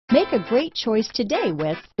Make a great choice today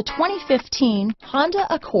with the 2015 Honda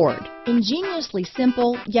Accord. Ingeniously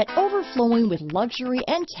simple, yet overflowing with luxury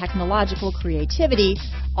and technological creativity,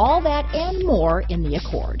 all that and more in the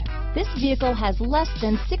Accord. This vehicle has less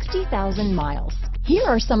than 60,000 miles. Here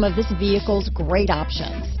are some of this vehicle's great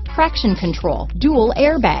options: traction control, dual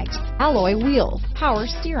airbags, alloy wheels, power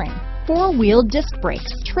steering, four-wheel disc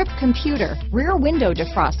brakes, trip computer, rear window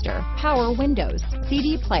defroster, power windows,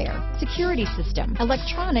 CD player, security system,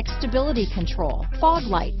 electronic stability control, fog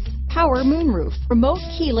lights, power moonroof, remote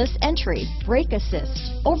keyless entry, brake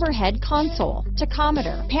assist, overhead console,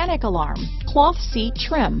 tachometer, panic alarm, cloth seat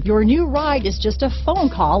trim. Your new ride is just a phone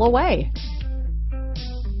call away.